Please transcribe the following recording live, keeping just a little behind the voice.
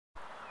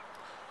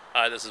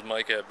Hi, this is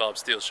Mike at Bob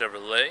Steele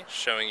Chevrolet,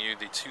 showing you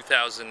the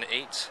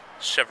 2008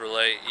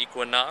 Chevrolet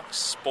Equinox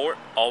Sport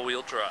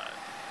all-wheel drive.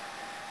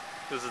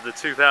 This is the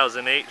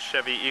 2008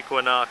 Chevy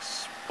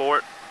Equinox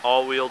Sport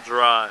all-wheel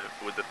drive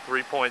with the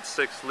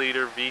 3.6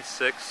 liter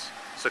V6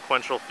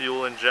 sequential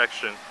fuel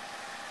injection.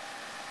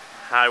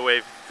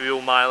 Highway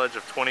fuel mileage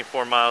of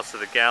 24 miles to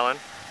the gallon.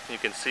 You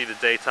can see the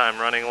daytime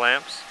running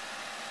lamps,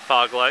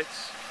 fog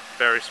lights,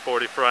 very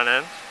sporty front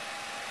end.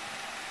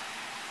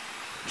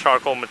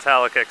 Charcoal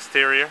metallic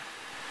exterior,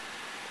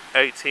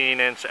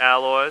 18-inch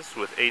alloys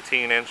with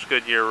 18-inch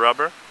Goodyear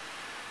rubber.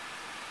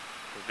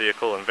 The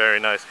vehicle in very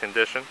nice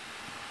condition.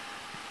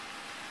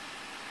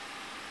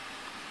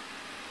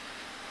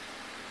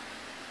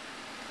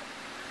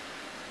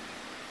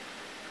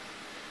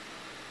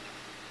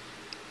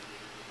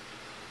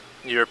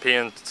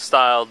 European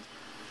styled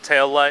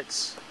tail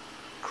lights,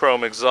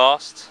 chrome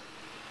exhaust,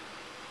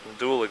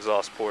 dual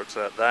exhaust ports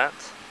at that.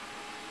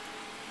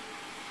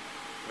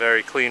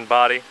 Very clean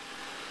body.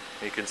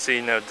 You can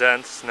see no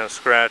dents, no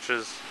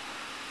scratches,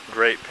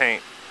 great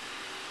paint.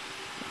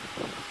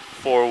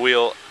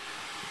 Four-wheel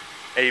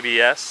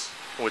ABS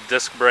with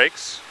disc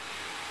brakes.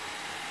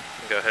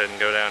 Go ahead and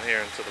go down here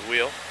into the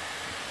wheel.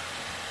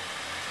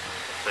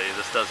 I'll tell you,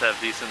 this does have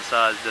decent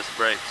sized disc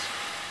brakes.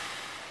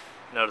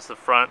 Notice the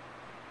front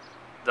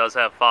does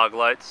have fog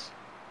lights.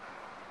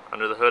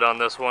 Under the hood on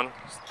this one,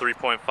 it's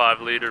 3.5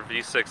 liter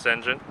V6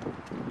 engine,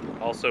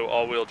 also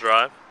all-wheel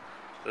drive.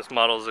 This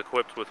model is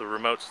equipped with a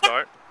remote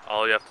start.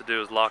 All you have to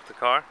do is lock the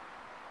car,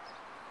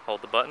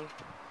 hold the button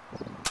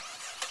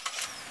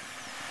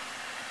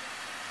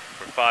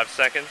for 5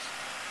 seconds,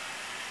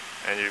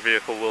 and your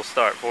vehicle will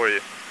start for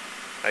you.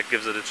 That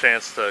gives it a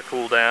chance to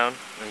cool down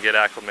and get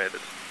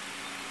acclimated.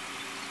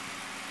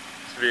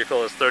 This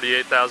vehicle has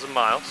 38,000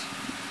 miles.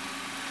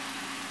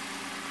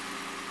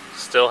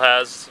 Still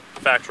has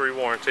factory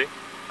warranty.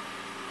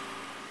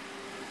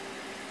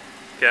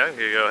 Okay, I'm going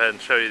to go ahead and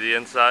show you the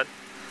inside.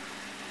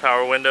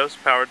 Power windows,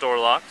 power door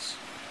locks,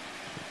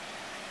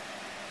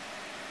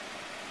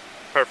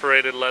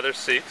 perforated leather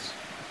seats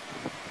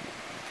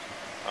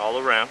all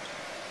around.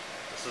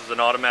 This is an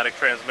automatic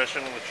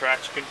transmission with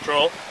traction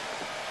control,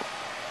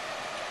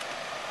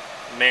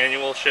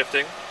 manual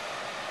shifting.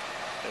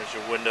 There's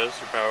your windows,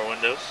 your power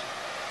windows.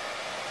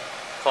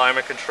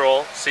 Climate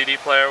control, CD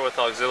player with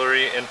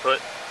auxiliary input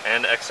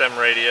and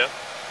XM radio,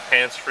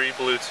 hands-free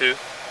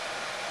Bluetooth.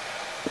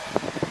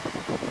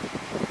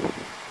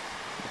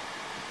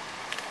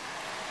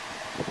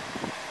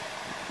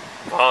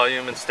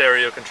 Volume and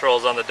stereo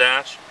controls on the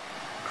dash,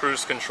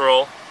 cruise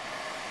control,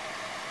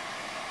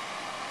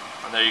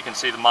 and there you can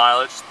see the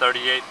mileage,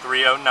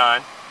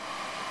 38,309.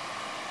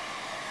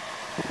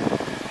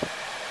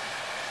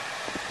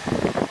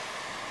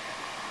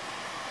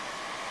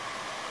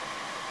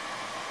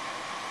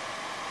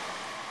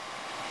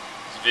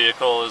 This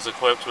vehicle is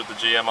equipped with the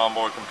GM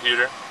onboard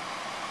computer,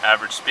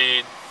 average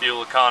speed,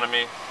 fuel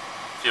economy,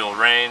 fuel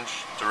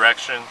range,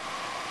 direction,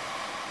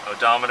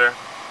 odometer.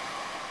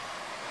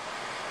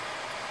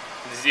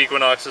 These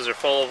Equinoxes are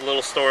full of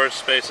little storage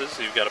spaces.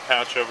 You've got a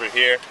pouch over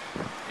here.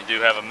 You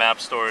do have a map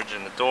storage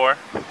in the door.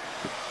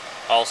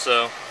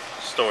 Also,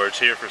 storage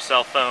here for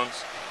cell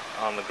phones.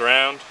 On the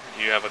ground,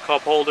 you have a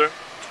cup holder,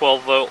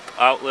 12-volt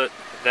outlet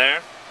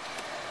there.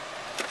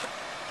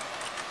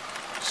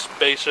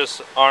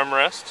 Spacious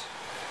armrest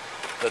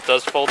that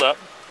does fold up.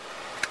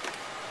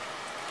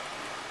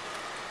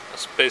 A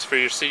space for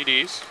your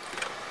CDs.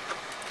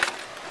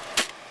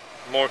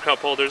 More cup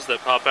holders that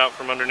pop out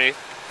from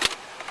underneath.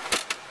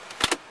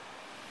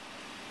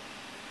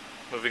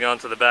 Moving on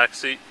to the back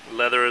seat,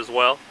 leather as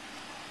well.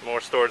 More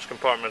storage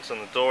compartments in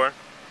the door.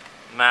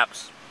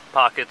 Maps,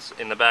 pockets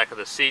in the back of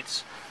the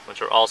seats,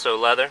 which are also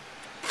leather.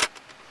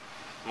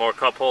 More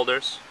cup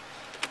holders.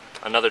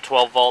 Another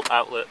 12-volt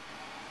outlet.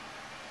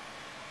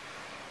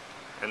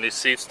 And these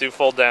seats do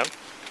fold down.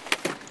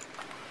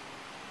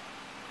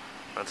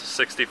 That's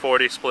a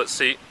 60-40 split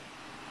seat.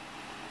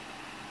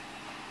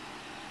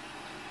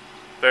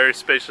 Very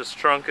spacious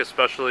trunk,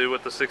 especially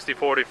with the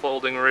 60-40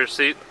 folding rear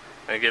seat.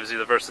 And it gives you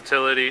the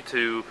versatility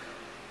to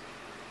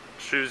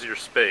choose your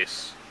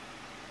space.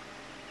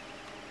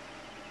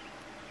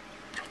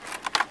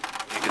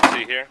 You can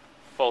see here,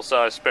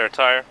 full-size spare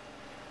tire,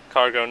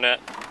 cargo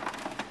net.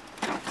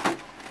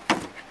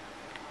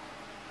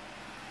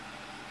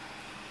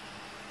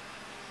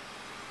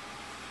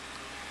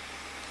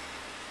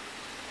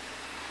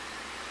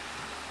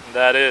 And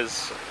that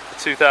is the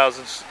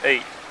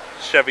 2008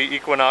 Chevy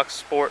Equinox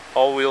Sport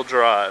all-wheel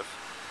drive.